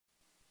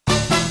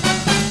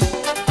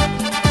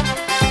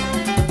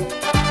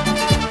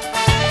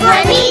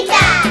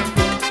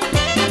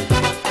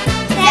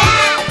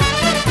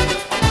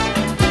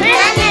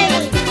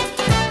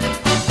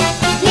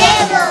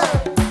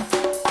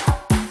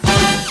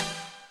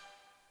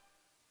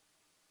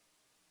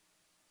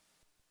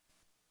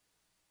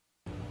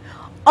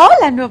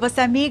Hola, nuevos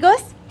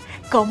amigos.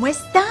 ¿Cómo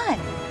están?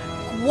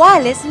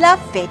 ¿Cuál es la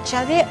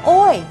fecha de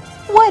hoy?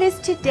 What is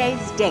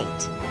today's date?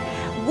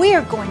 We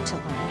are going to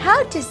learn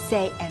how to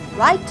say and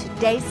write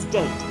today's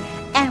date,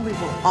 and we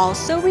will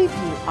also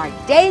review our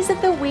days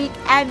of the week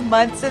and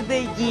months of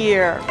the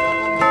year.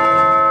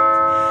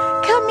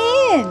 Come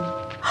in.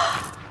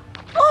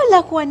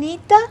 Hola,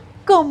 Juanita.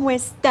 ¿Cómo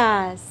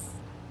estás?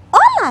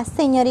 Hola,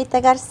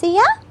 señorita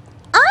Garcia.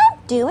 I'm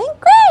doing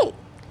great.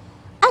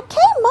 I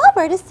came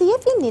over to see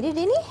if you needed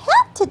any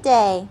help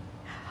today.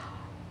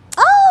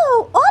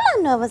 Oh,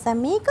 hola, nuevos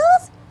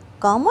amigos.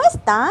 ¿Cómo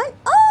están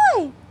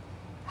hoy?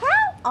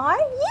 How are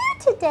you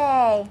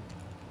today?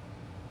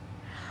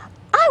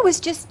 I was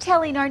just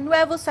telling our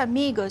nuevos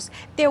amigos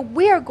that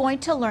we are going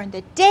to learn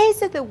the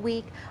days of the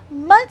week,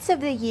 months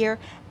of the year,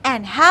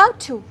 and how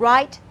to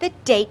write the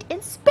date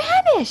in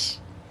Spanish.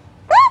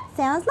 That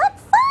sounds like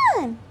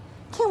fun.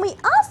 Can we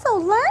also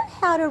learn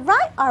how to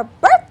write our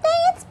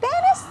birthday in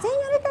Spanish,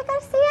 señorita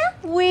Garcia?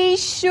 We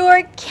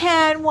sure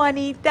can,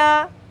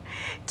 Juanita.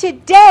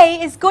 Today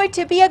is going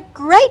to be a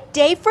great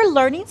day for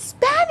learning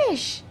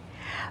Spanish.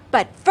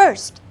 But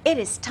first, it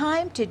is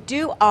time to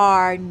do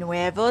our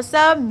Nuevos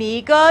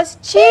Amigos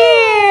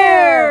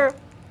cheer!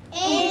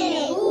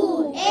 N-U-E-V-O-S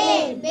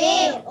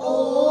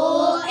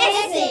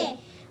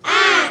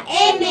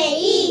A-M-I-G-O-S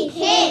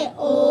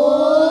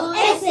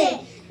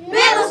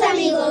Nuevos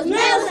amigos,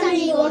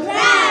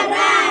 ra,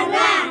 ra,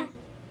 ra.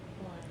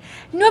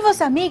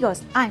 Nuevos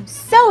Amigos, I'm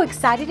so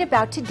excited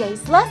about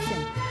today's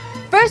lesson.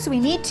 First, we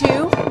need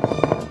to...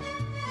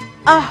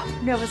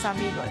 Nuevos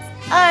Amigos,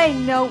 I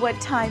know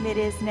what time it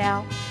is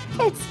now.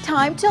 It's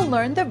time to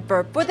learn the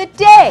verb for the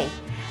day.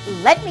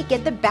 Let me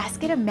get the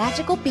basket of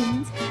magical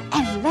beans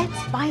and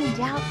let's find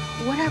out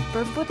what our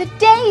verb for the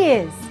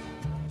day is.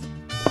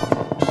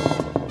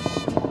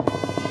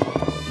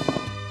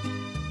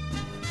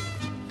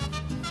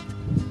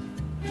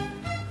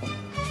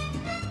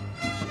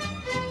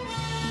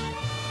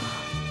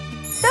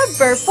 The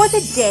verb for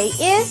the day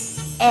is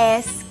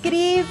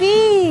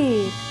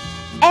escribir.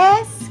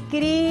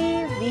 Escribir.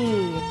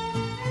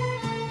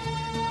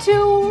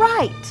 To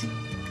write.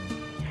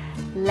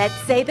 Let's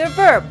say the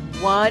verb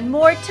one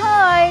more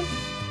time.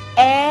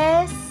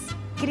 Escribir.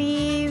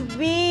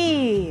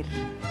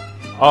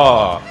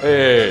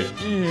 A-E-I-O-U.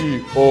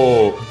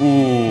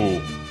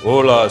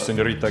 Hola,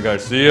 señorita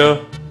Garcia.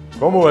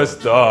 ¿Cómo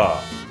está?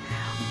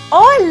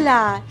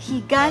 Hola,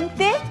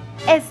 gigante.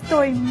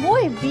 Estoy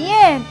muy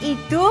bien. ¿Y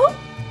tú?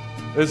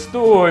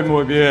 Estoy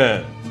muy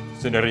bien,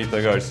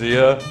 señorita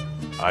Garcia.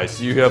 I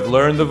see you have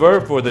learned the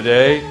verb for the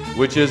day,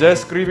 which is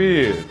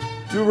escribir,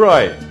 to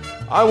write.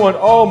 I want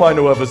all my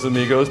nuevos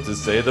amigos to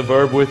say the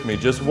verb with me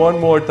just one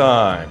more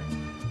time.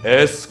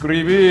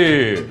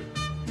 Escribir.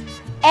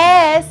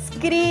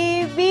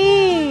 Escribir.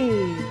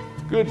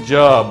 Good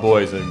job,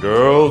 boys and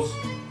girls.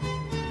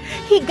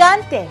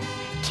 Gigante,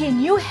 can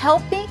you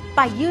help me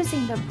by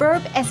using the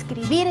verb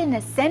escribir in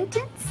a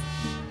sentence?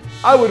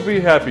 I would be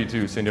happy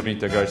to,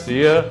 señorita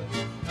Garcia.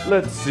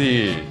 Let's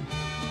see.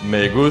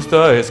 Me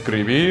gusta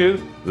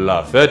escribir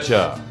la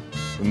fecha.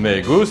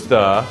 Me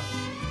gusta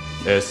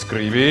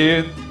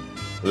escribir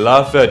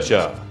la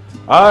fecha.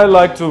 I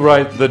like to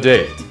write the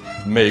date.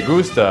 Me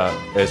gusta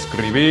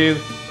escribir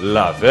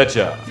la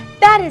fecha.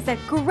 That is a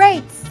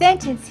great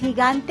sentence,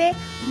 Gigante.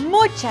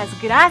 Muchas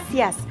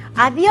gracias.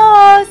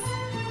 Adiós.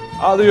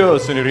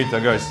 Adiós, señorita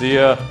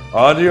Garcia.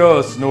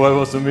 Adiós,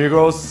 nuevos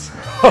amigos.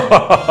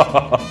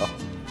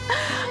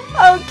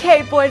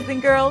 Okay, boys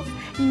and girls.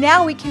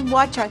 Now we can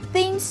watch our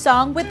theme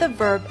song with the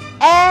verb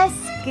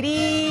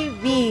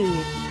escribir.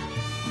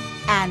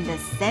 And the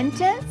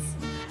sentence,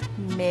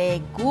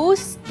 me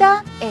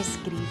gusta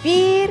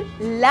escribir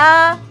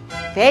la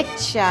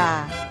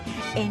fecha.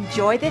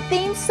 Enjoy the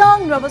theme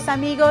song, nuevos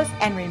amigos,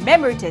 and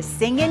remember to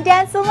sing and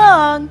dance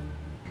along.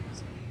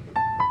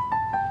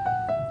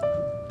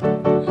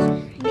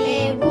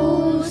 Me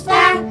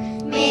gusta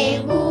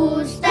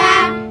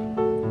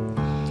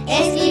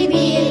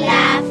escribir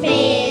la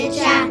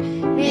fecha.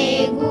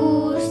 Me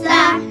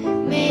gusta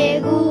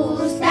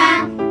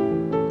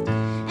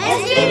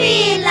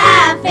escribir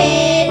la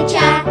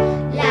fecha.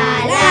 La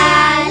la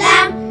la,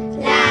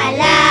 la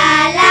la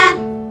la,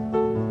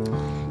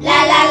 la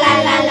la la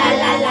la la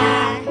la la,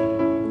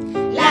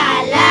 la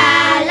la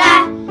la,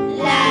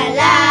 la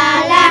la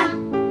la,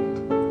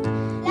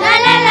 la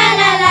la la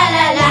la la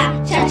la la,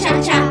 cha cha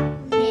cha.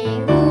 Me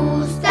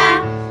gusta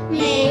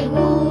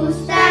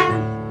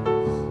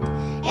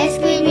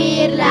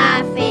escribir la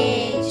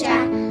fecha.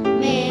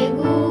 Me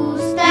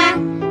gusta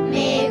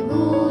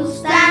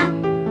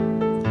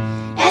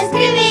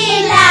escribir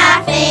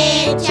la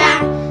fecha.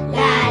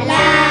 La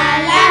la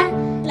la,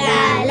 la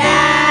la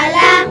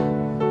la,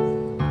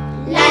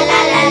 la la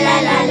la la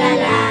la la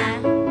la,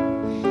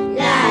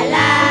 la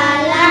la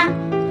la,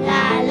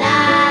 la la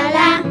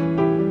la,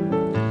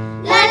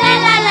 la la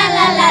la la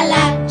la la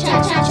la, cha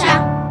cha cha.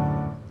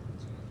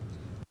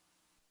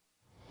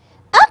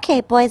 Okay,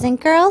 boys and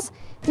girls,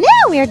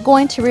 now we are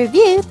going to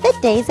review the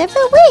days of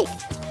the week.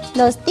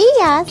 Los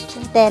días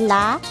de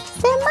la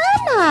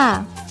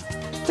semana.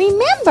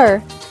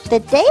 Remember, the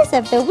days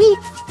of the week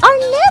are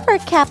never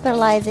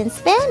capitalized in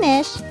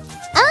Spanish.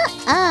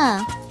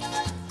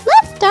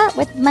 Let's start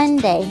with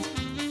Monday.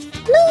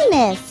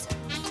 Lunes.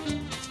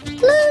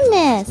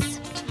 Lunes.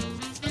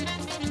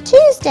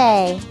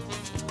 Tuesday.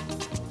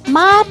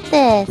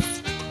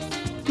 Martes.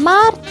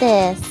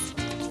 Martes.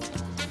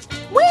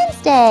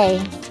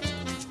 Wednesday.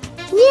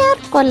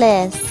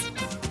 Miércoles.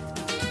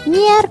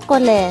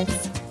 Miércoles.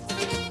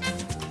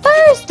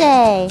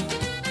 Thursday.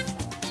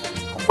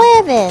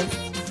 Jueves.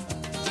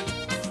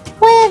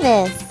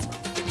 Jueves.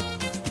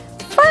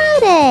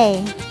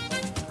 Friday.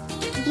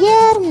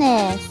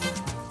 Viernes.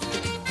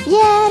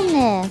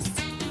 Viernes.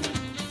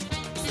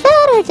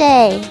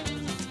 Saturday.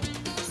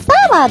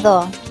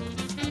 Sábado.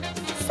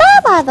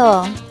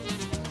 Sábado.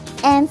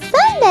 And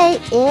Sunday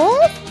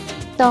is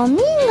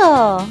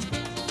domingo.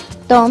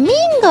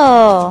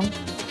 Domingo.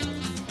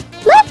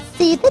 Let's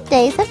see the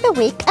days of the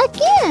week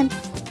again.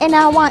 And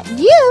I want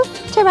you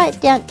to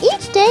write down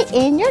each day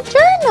in your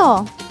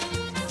journal.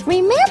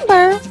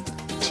 Remember,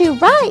 to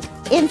write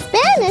in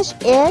Spanish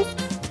is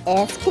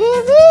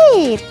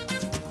escribir.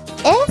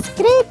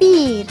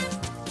 Escribir.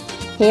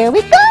 Here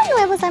we go,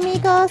 nuevos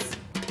amigos.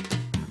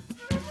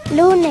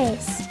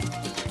 Lunes,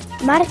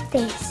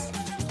 martes,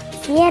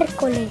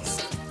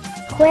 miércoles,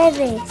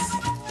 jueves,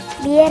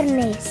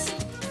 viernes,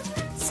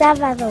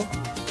 sábado,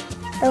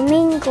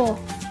 domingo.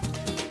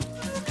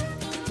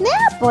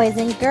 Now, boys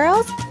and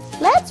girls,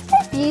 let's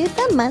review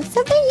the months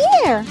of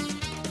the year.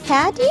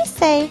 How do you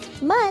say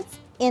months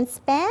in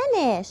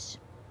Spanish?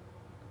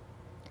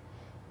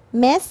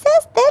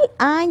 Meses del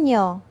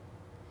año.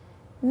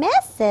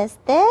 Meses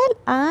del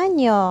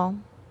año.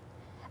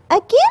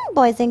 Again,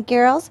 boys and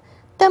girls,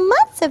 the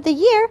months of the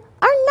year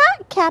are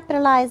not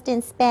capitalized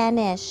in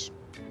Spanish.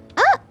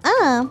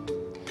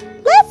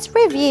 Let's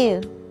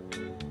review.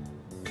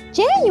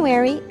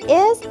 January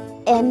is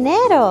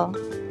enero.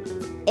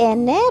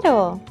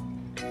 Enero.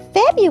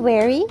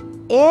 February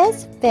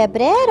is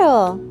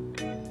febrero.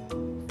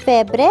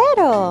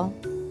 Febrero.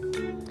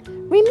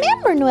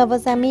 Remember,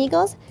 nuevos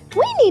amigos,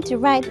 we need to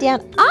write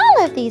down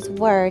all of these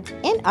words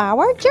in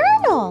our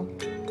journal.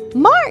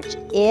 March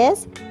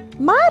is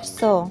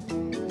marzo.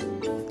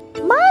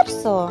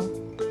 Marzo.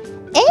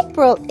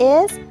 April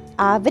is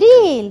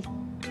abril.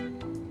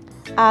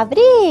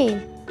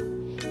 Abril.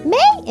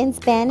 May in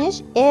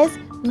Spanish is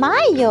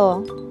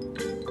mayo.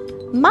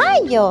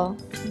 Mayo.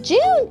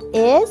 June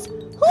is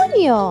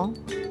junio.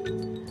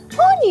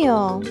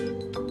 Junio.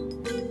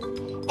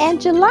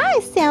 And July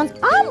sounds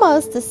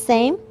almost the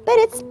same, but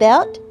it's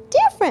spelled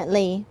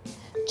differently.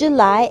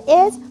 July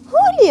is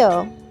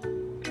julio.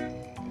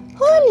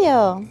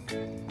 Julio.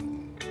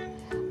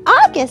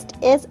 August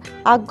is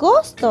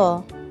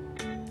agosto.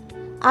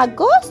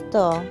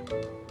 Agosto.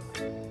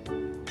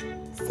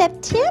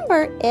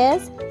 September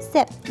is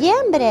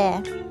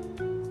septiembre.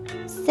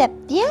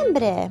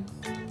 Septiembre.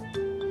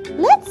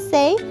 Let's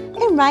say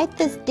and write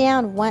this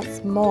down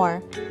once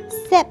more.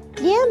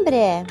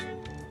 Septiembre.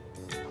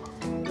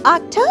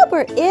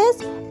 October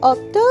is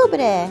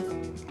octubre.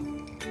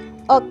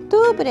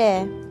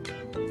 Octubre.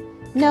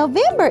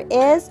 November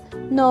is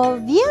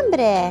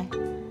noviembre.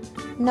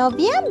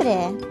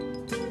 Noviembre.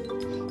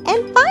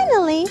 And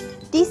finally,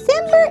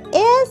 December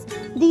is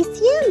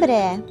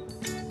diciembre.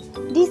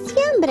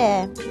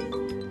 Diciembre.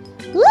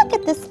 Look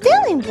at the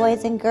spelling,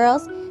 boys and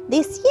girls.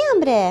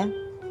 Diciembre.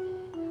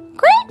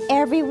 Great,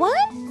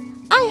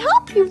 everyone! I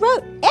hope you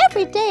wrote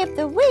every day of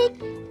the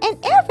week and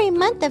every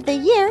month of the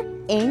year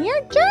in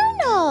your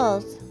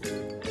journals.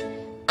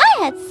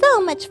 I had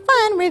so much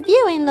fun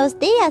reviewing los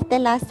días de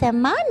la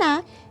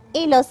semana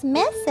y los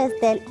meses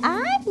del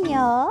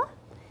año.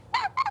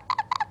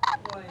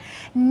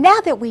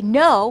 Now that we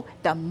know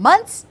the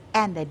months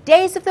and the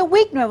days of the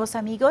week, nuevos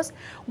amigos,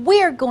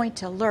 we are going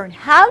to learn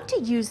how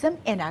to use them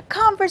in a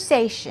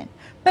conversation.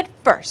 But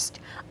first,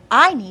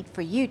 I need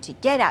for you to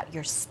get out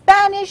your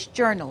Spanish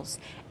journals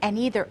and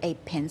either a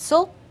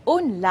pencil,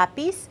 un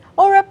lápiz,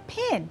 or a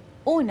pen,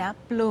 una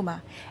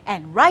pluma,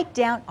 and write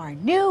down our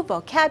new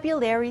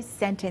vocabulary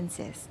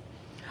sentences.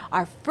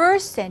 Our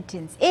first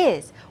sentence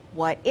is,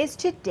 what is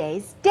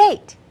today's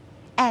date?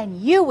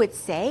 And you would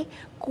say,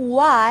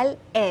 ¿cuál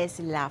es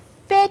la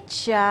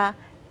fecha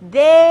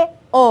de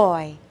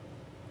hoy?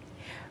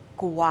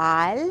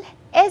 ¿Cuál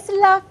es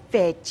la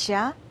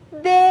fecha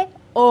de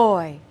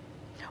hoy?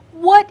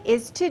 What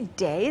is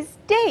today's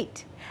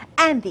date?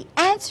 And the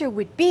answer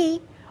would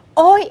be,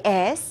 hoy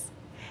es,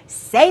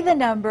 say the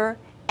number,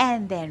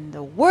 and then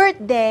the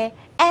word de,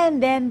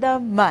 and then the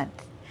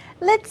month.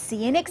 Let's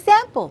see an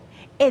example.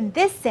 In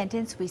this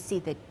sentence, we see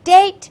the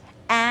date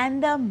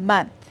and the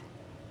month.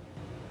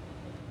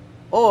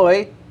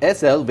 Hoy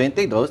es el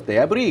 22 de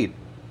abril.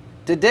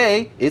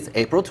 Today is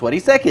April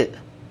 22nd.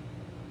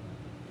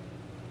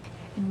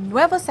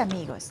 Nuevos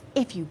amigos,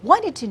 if you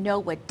wanted to know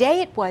what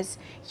day it was,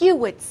 you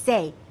would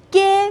say,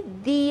 ¿qué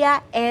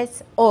día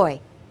es hoy?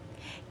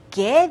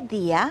 ¿Qué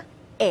día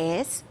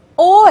es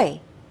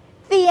hoy?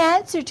 The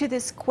answer to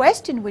this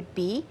question would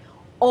be,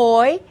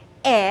 hoy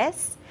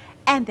es,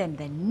 and then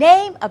the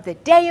name of the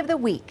day of the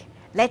week.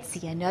 Let's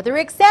see another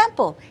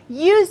example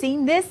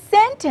using this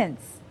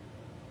sentence.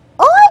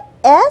 Hoy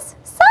es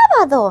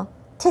sábado.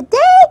 Today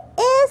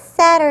is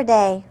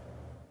Saturday.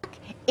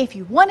 If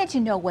you wanted to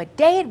know what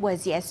day it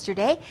was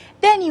yesterday,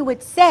 then you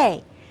would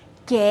say,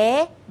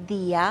 ¿Qué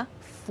día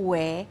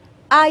fue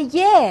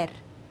ayer?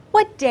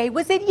 What day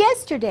was it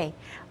yesterday?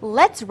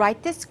 Let's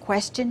write this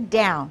question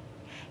down.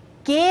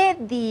 ¿Qué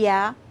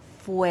día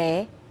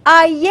fue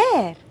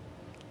ayer?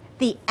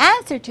 The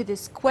answer to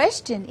this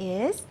question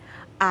is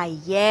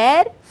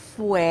ayer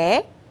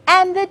fue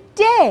and the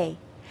day.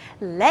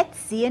 Let's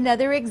see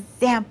another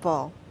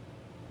example.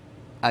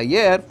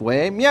 Ayer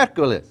fue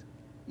miércoles.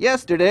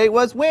 Yesterday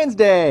was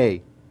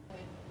Wednesday.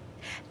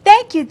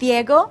 Thank you,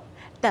 Diego.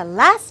 The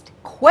last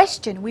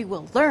question we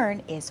will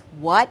learn is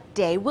what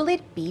day will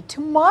it be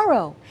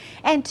tomorrow?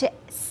 And to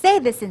say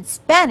this in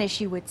Spanish,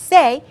 you would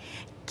say,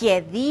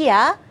 ¿Qué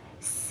día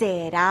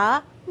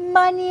será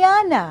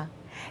mañana?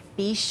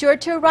 Be sure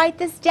to write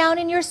this down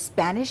in your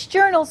Spanish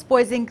journals,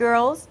 boys and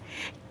girls.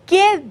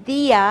 ¿Qué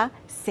día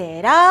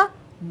será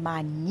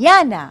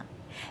mañana?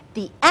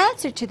 The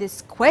answer to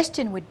this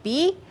question would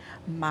be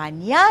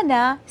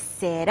mañana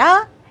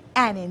será,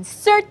 and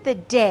insert the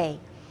day.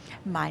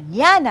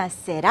 Mañana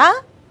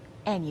será,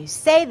 and you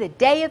say the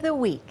day of the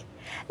week.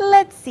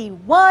 Let's see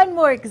one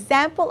more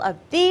example of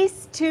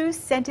these two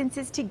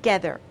sentences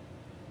together.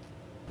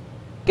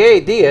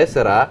 ¿Qué día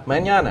será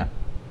mañana?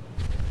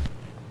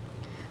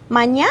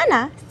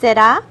 Mañana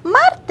será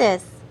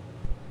martes.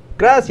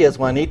 Gracias,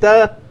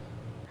 Juanita.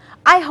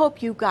 I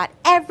hope you got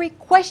every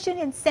question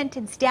and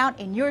sentence down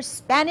in your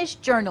Spanish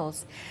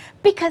journals,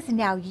 because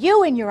now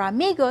you and your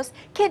amigos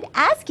can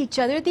ask each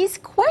other these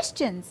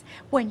questions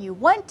when you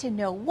want to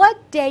know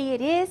what day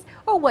it is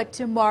or what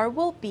tomorrow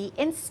will be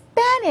in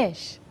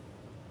Spanish.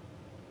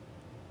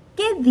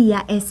 ¿Qué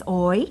día es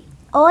hoy?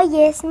 Hoy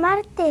es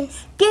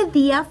martes. ¿Qué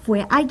día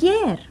fue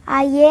ayer?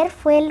 Ayer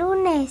fue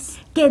lunes.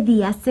 ¿Qué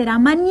día será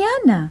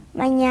mañana?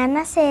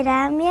 Mañana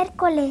será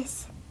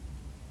miércoles.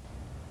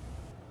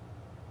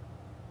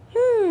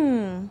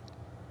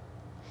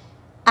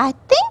 I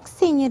think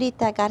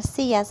Señorita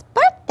Garcia's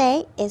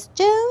birthday is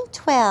June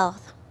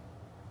 12th.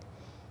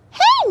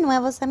 Hey,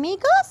 Nuevos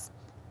Amigos!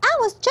 I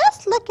was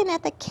just looking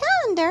at the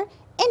calendar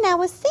and I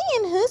was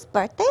seeing whose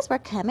birthdays were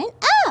coming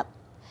up.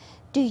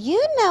 Do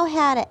you know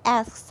how to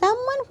ask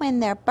someone when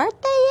their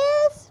birthday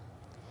is?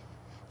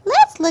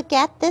 Let's look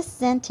at this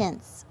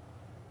sentence.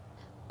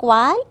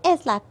 ¿Cuál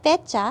es la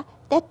fecha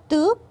de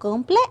tu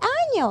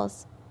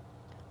cumpleaños?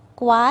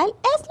 ¿Cuál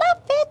es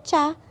la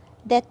fecha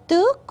de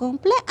tu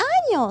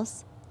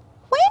cumpleaños?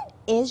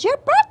 When is your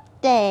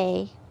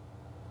birthday?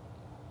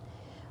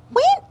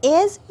 When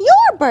is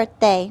your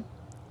birthday?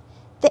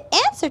 The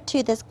answer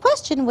to this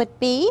question would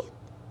be,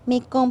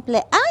 mi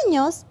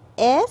cumpleaños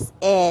es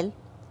el.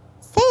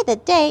 Say the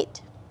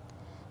date,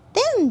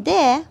 then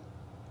de,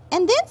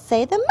 and then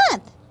say the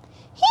month.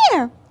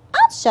 Here,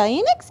 I'll show you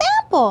an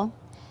example.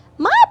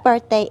 My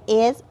birthday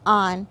is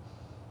on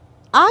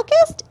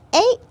August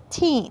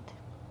 18th.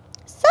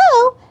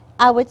 So,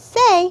 I would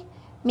say,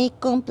 mi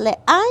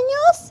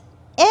cumpleaños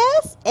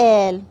es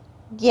el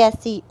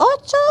 18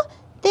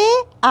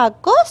 de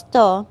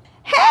agosto.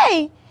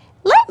 Hey,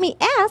 let me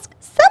ask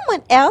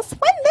someone else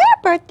when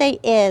their birthday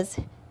is.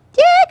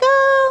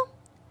 Diego,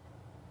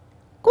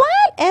 ¿cuál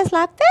es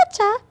la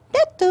fecha de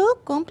tu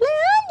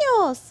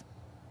cumpleaños?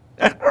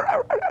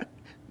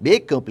 Mi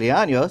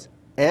cumpleaños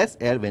es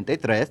el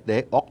 23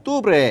 de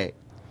octubre.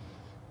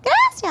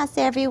 Gracias,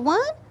 everyone,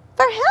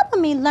 for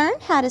helping me learn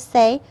how to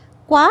say,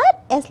 ¿cuál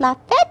es la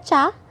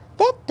fecha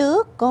de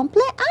tu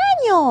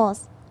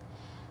cumpleaños?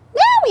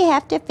 Now we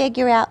have to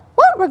figure out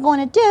what we're going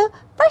to do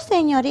for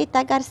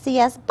Señorita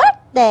Garcia's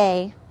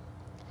birthday.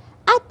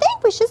 I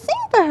think we should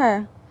sing for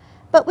her,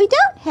 but we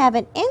don't have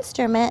an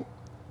instrument.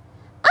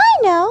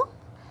 I know.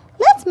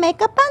 Let's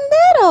make a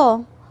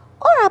pandero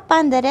or a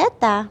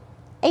pandereta,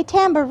 a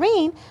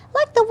tambourine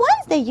like the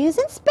ones they use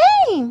in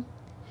Spain.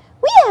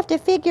 We have to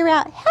figure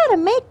out how to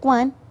make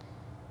one.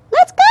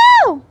 Let's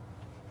go!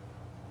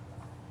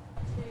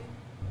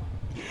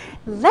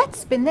 Let's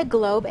spin the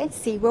globe and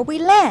see where we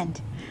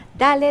land.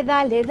 Dale,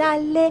 dale,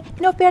 dale,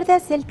 no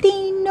pierdas el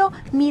tino,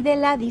 mide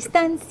la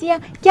distancia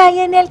que hay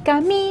en el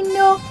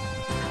camino.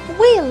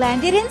 We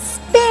landed in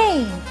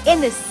Spain, in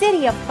the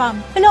city of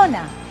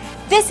Pamplona.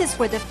 This is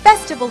where the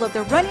festival of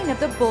the running of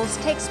the bulls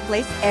takes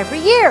place every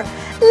year.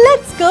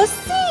 Let's go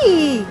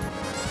see!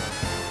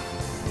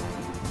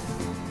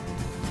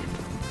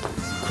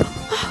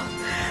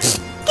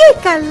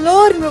 ¡Qué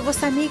calor,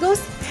 nuevos amigos!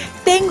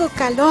 Tengo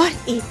calor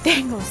y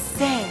tengo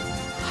sed.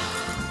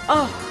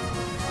 Oh,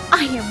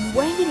 I am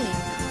waiting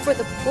for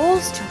the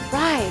bulls to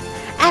arrive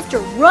after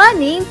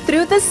running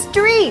through the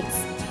streets.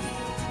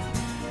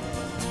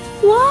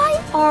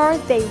 Why are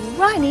they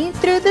running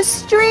through the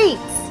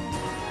streets?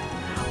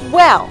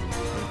 Well,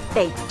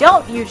 they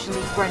don't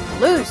usually run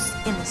loose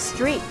in the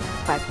street,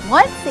 but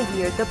once a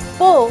year the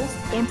bulls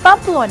in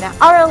Pamplona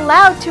are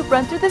allowed to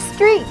run through the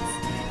streets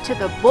to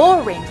the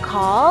bull ring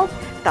called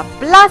the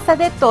Plaza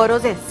de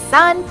Toros in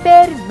San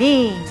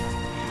Fermín.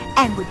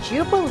 And would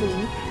you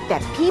believe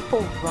that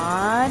people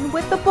run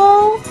with the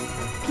bowl,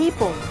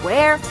 people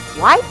wear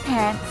white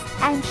pants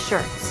and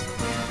shirts,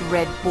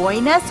 red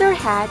boinas or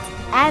hats,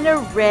 and a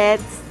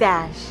red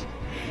sash.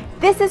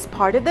 This is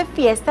part of the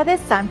Fiesta de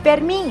San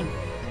Fermín,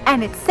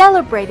 and it's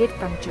celebrated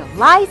from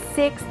July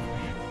 6th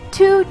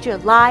to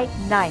July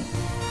 9th.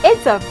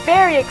 It's a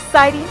very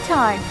exciting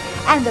time,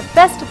 and the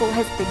festival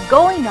has been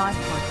going on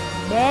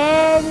for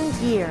many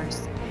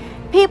years.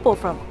 People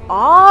from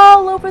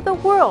all over the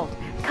world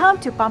come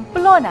to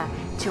Pamplona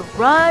to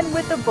run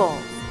with the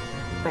bulls.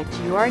 But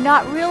you are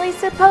not really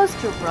supposed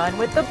to run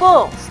with the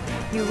bulls.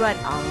 You run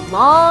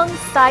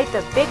alongside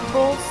the big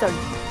bulls so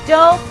you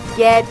don't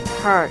get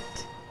hurt.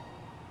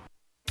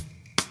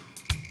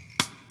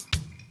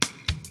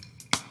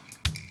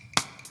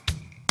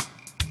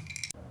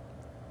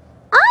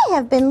 I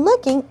have been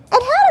looking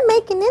at how to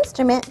make an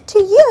instrument to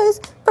use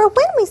for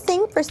when we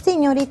sing for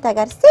Señorita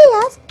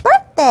Garcia's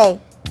birthday.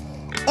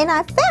 And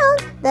I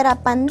found that a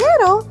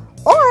pandero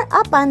or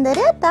a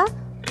pandereta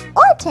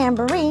or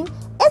tambourine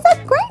is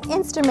a great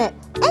instrument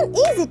and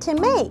easy to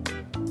make.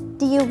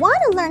 Do you want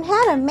to learn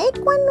how to make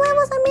one,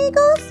 Nuevos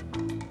Amigos?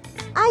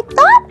 I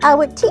thought I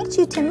would teach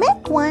you to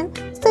make one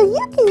so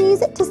you can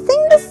use it to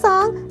sing the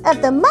song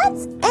of the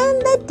months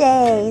and the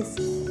days.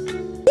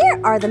 Here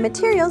are the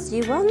materials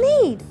you will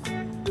need.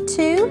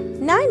 2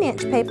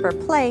 9-inch paper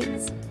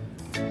plates,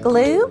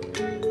 glue,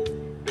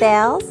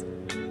 bells,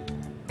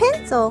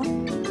 pencil,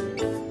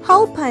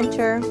 hole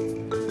puncher,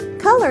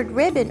 colored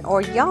ribbon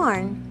or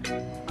yarn,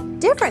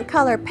 different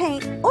color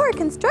paint or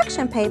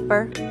construction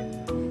paper,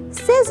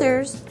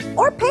 scissors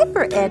or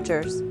paper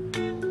edgers.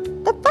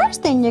 The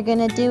first thing you're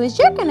going to do is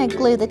you're going to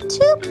glue the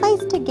 2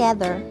 plates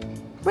together,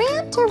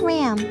 rim to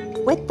rim,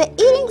 with the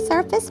eating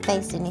surface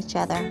facing each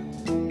other.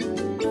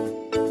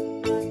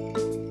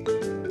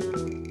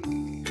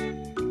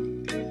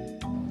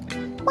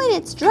 When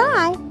it's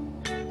dry,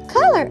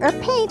 color or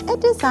paint a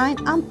design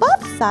on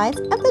both sides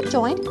of the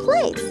joined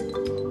plates,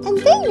 and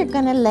then you're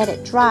going to let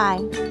it dry.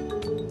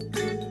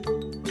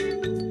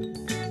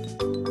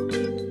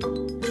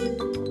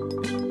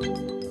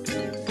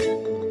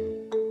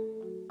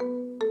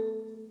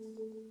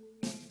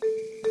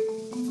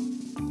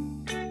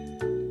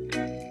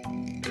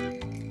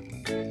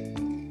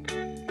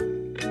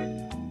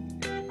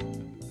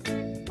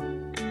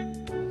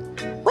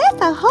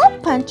 With a hole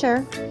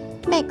puncher,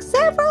 make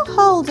several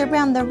holes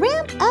around the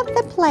rim of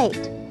the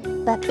plate,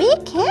 but be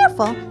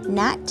careful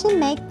not to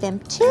make them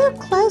too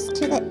close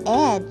to the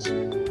edge.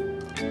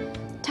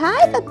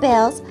 Tie the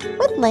bells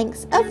with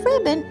lengths of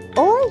ribbon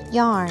or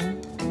yarn.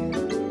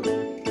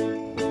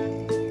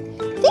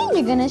 Then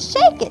you're going to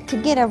shake it to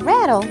get a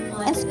rattle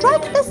and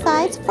strike the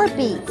sides for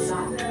beats.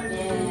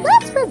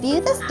 Let's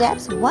review the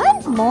steps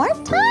one more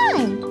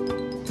time.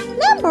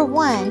 Number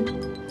 1,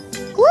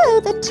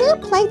 glue the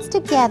 2 plates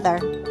together.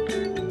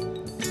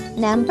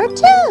 Number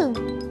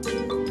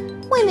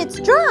 2, when it's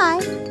dry,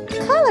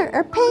 color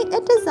or paint a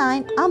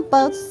design on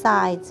both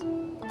sides.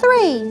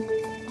 3,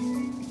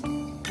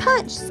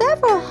 punch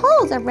several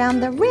holes around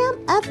the rim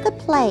of the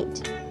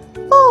plate.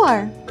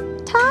 4,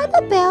 tie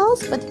the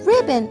bells with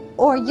ribbon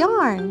or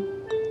yarn.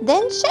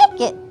 Then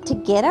shake it to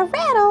get a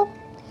rattle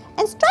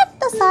and strike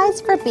the sides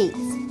for beats.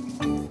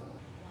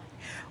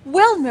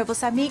 Well,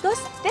 Nuevos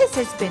Amigos, this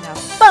has been a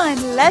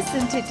fun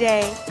lesson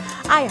today.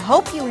 I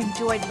hope you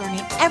enjoyed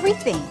learning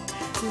everything.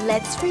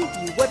 Let's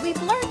review what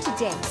we've learned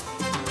today.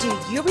 Do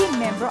you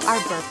remember our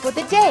verb for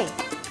the day?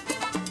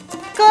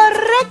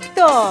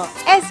 Correcto!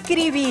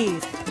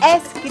 Escribir.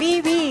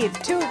 Escribir,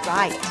 to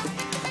write.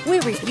 We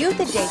reviewed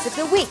the days of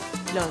the week,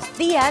 los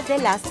días de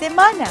la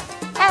semana,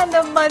 and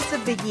the months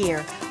of the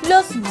year,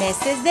 los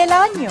meses del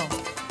año.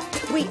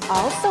 We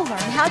also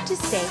learned how to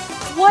say,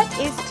 what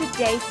is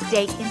today's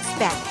date in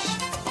Spanish?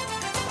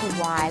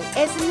 ¿Cuál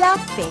es la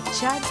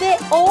fecha de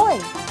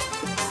hoy?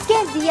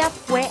 ¿Qué día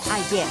fue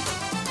ayer?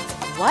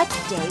 What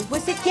day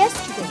was it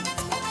yesterday?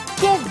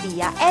 ¿Qué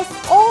día es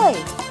hoy?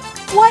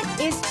 What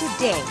is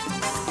today?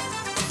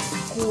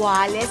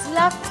 ¿Cuál es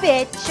la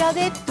fecha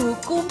de tu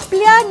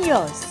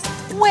cumpleaños?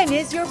 When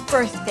is your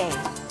birthday?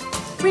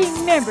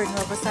 Remember,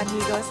 Nuevos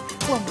Amigos,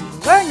 when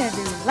we learn a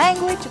new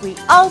language, we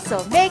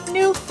also make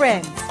new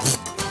friends.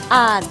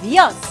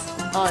 Adiós.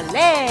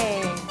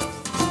 Olé!